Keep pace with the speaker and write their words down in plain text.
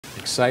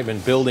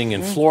Excitement building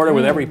in Florida.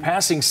 With every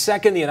passing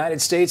second, the United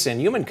States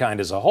and humankind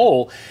as a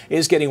whole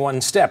is getting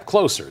one step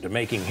closer to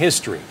making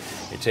history.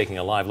 You're taking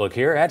a live look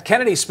here at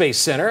Kennedy Space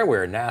Center,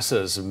 where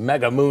NASA's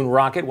Mega Moon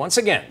rocket once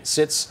again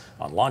sits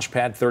on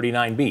launchpad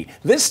 39B.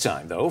 This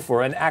time, though,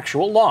 for an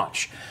actual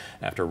launch.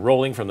 After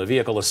rolling from the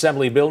vehicle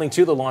assembly building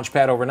to the launch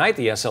pad overnight,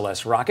 the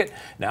SLS rocket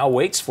now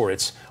waits for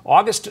its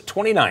August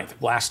 29th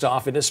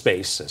blast-off into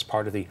space as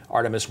part of the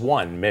Artemis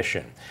I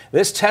mission.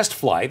 This test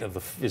flight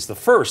is the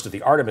first of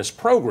the Artemis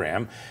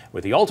program,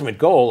 with the ultimate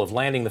goal of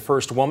landing the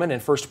first woman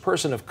and first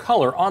person of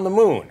color on the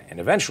moon,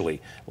 and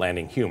eventually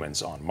landing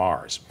humans on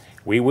Mars.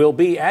 We will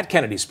be at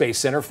Kennedy Space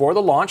Center for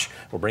the launch.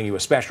 We'll bring you a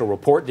special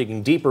report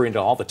digging deeper into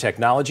all the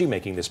technology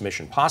making this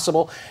mission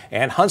possible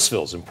and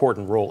Huntsville's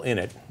important role in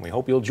it. We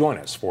hope you'll join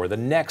us for the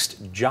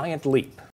next giant leap.